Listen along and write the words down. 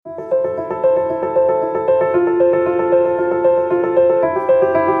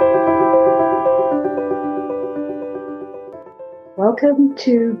Welcome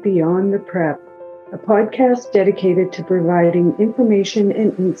to Beyond the Prep, a podcast dedicated to providing information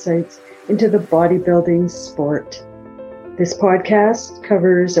and insights into the bodybuilding sport. This podcast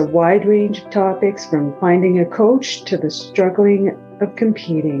covers a wide range of topics from finding a coach to the struggling of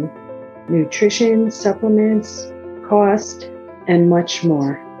competing, nutrition, supplements, cost, and much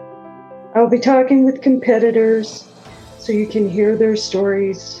more. I'll be talking with competitors so you can hear their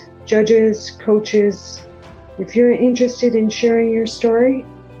stories, judges, coaches. If you're interested in sharing your story,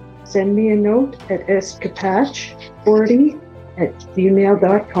 send me a note at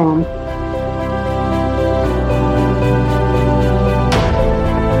scapach40@gmail.com.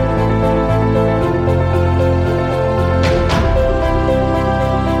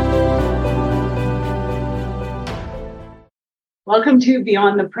 Welcome to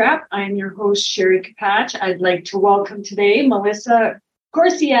Beyond the Prep. I am your host, Sherry Capach. I'd like to welcome today Melissa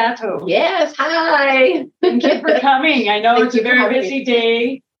Corsiatto. Yes, hi. Thank you for coming. I know it's a very busy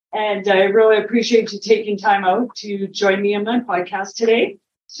day, and I really appreciate you taking time out to join me on my podcast today.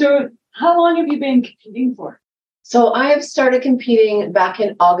 So how long have you been competing for? So I have started competing back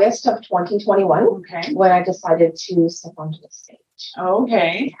in August of 2021 when I decided to step onto the stage.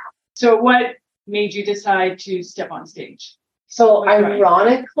 Okay. So what made you decide to step on stage? So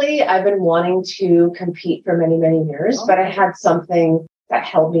ironically, I've been wanting to compete for many, many years, but I had something that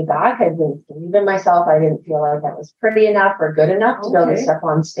held me back. I didn't believe in myself. I didn't feel like I was pretty enough or good enough to be able to step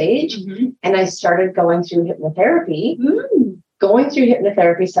on stage. And I started going through hypnotherapy. Going through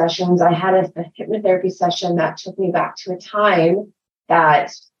hypnotherapy sessions, I had a hypnotherapy session that took me back to a time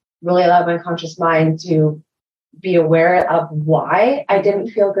that really allowed my conscious mind to be aware of why I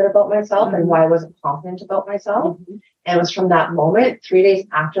didn't feel good about myself and why I wasn't confident about myself. And it was from that moment, 3 days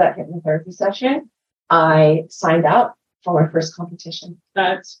after that hypnotherapy session, I signed up for my first competition.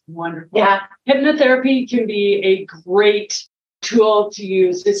 That's wonderful. Yeah. Hypnotherapy can be a great tool to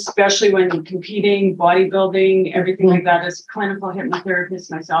use, especially when competing, bodybuilding, everything like that. As a clinical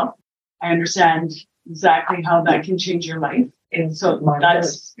hypnotherapist myself, I understand exactly how that can change your life. And so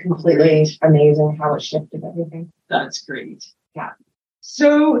that's completely amazing how it shifted everything. That's great. Yeah.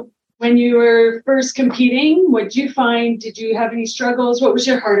 So when you were first competing, what did you find? Did you have any struggles? What was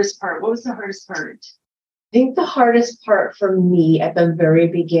your hardest part? What was the hardest part? I think the hardest part for me at the very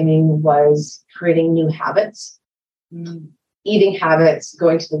beginning was creating new habits, eating habits,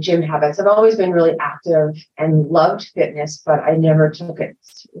 going to the gym habits. I've always been really active and loved fitness, but I never took it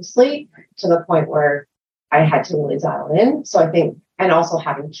seriously to the point where I had to really dial in. So I think, and also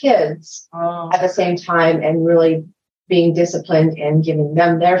having kids at the same time and really being disciplined and giving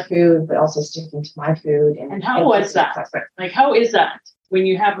them their food, but also sticking to my food. And how was that? Like, how is that when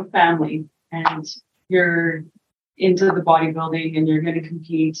you have a family and you're into the bodybuilding and you're going to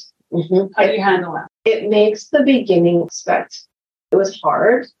compete? How do you handle that? It makes the beginning expect. It was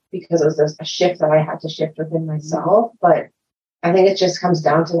hard because it was a shift that I had to shift within myself. But I think it just comes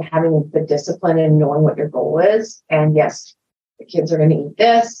down to having the discipline and knowing what your goal is. And yes, the kids are going to eat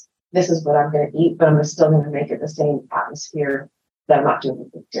this. This is what I'm going to eat, but I'm still going to make it the same atmosphere that I'm not doing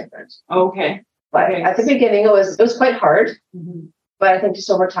anything different. Okay. But at the beginning, it was quite hard. But I think just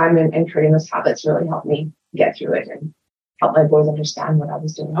over time and creating those habits really helped me get through it and help my boys understand what I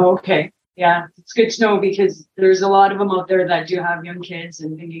was doing. Okay. Yeah. It's good to know because there's a lot of them out there that do have young kids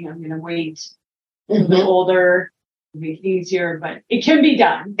and thinking I'm going to wait a little older, make it easier, but it can be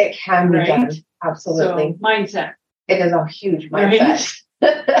done. It can be done. Absolutely. So, mindset. It is a huge mindset.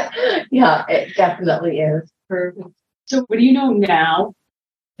 Right? Yeah, it definitely is. Perfect. So what do you know now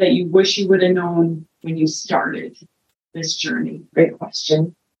that you wish you would have known when you started this journey? Great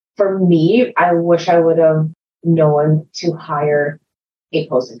question. For me, I wish I would have known to hire a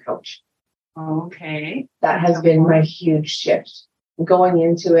posing coach. Okay. That has been my huge shift. Going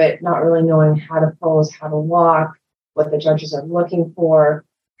into it, not really knowing how to pose, how to walk, what the judges are looking for,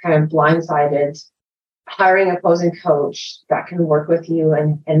 kind of blindsided. Hiring a posing coach that can work with you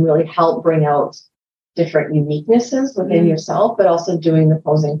and really help bring out different uniquenesses within yourself, but also doing the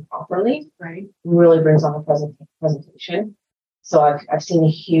posing properly, really brings on the presentation. So I've seen a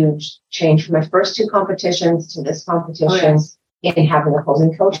huge change from my first two competitions to this competition in having a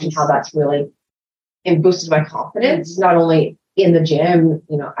posing coach and how that's really boosted my confidence, not only in the gym,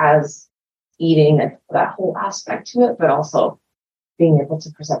 as eating and that whole aspect to it, but also being able to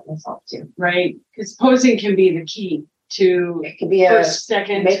present myself too. Right. Because posing can be the key to it could be first,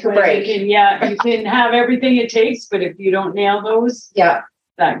 second, make or break. You can have everything it takes, but if you don't nail those, that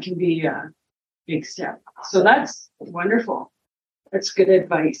can be a big step. So that's wonderful. That's good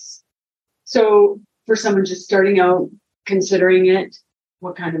advice. So for someone just starting out, considering it,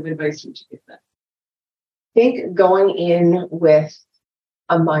 what kind of advice would you give them? I think going in with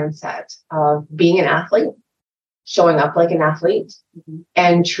a mindset of being an athlete, showing up like an athlete,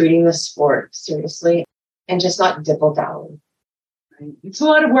 and treating the sport seriously and just not dibble-dallying. Right. It's a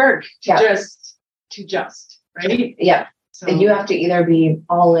lot of work to just, right? Yeah. So And you have to either be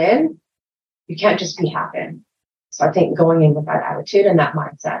all in, you can't just be half in. So I think going in with that attitude and that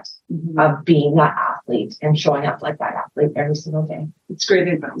mindset of being that athlete and showing up like that athlete every single day. It's great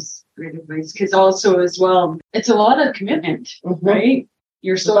advice. Great advice. Because also as well, it's a lot of commitment, right?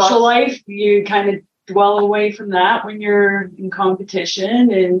 Your social life, you kind of dwell away from that when you're in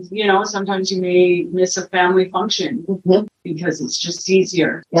competition. And, you know, sometimes you may miss a family function because it's just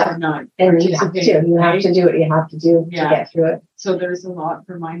easier to not and you have to. You have to do what you have to do to get through it. So there's a lot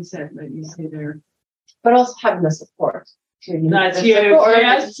for mindset that you say there. But also having the support too. That's huge.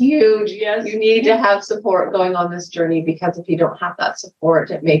 It's huge. Yes. You need to have support going on this journey, because if you don't have that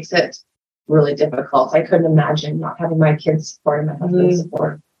support, it makes it really difficult. I couldn't imagine not having my kids' support and my husband's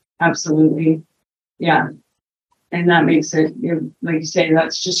support. Absolutely. Yeah. And that makes it, like you say,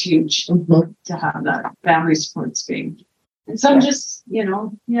 that's just huge to have that family support space. And some just,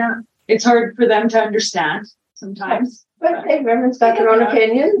 it's hard for them to understand sometimes. But hey, everyone's got their own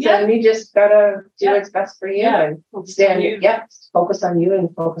opinions, and you just gotta do what's best for you and focus on you and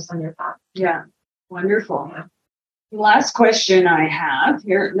focus on your path. Yeah. Wonderful. Yeah. Last question I have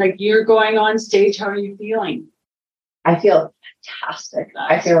here, like you're going on stage, how are you feeling? I feel fantastic.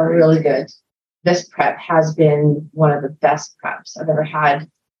 I feel really good. This prep has been one of the best preps I've ever had.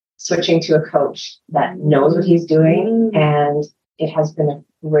 Switching to a coach that knows what he's doing, and it has been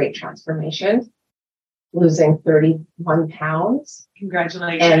a great transformation. Losing 31 pounds.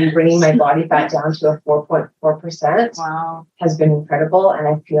 Congratulations. And bringing my body fat down to a 4.4%. Wow. Has been incredible. And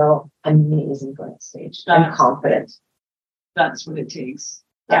I feel amazing going on stage. I'm confident. That's what it takes.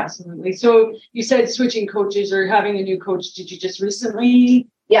 Yeah. Absolutely. So you said switching coaches or having a new coach. Did you just recently?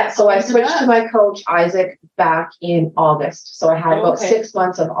 Yeah. So I switched to my coach, Isaac, back in August. So I had about 6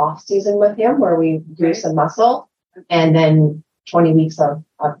 months of off season with him where we grew some muscle, and then 20 weeks of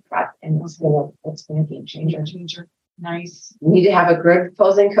prep, and it's been a game changer. Nice. You need to have a good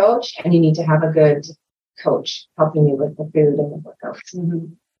posing coach, and you need to have a good coach helping you with the food and the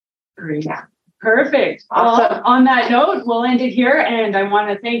workouts. Great. Yeah. Perfect. Awesome. Well, on that note, we'll end it here, and I want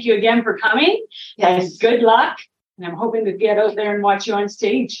to thank you again for coming. Yes. And good luck. And I'm hoping to get out there and watch you on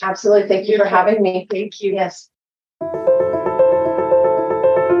stage. Absolutely. Thank you for having me. Thank you. Yes.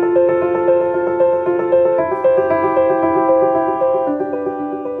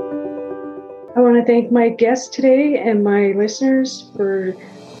 I want to thank my guest today and my listeners for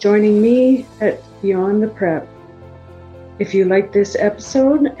joining me at Beyond the Prep. If you like this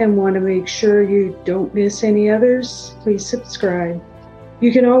episode and want to make sure you don't miss any others, please subscribe.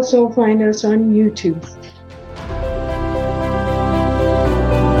 You can also find us on YouTube.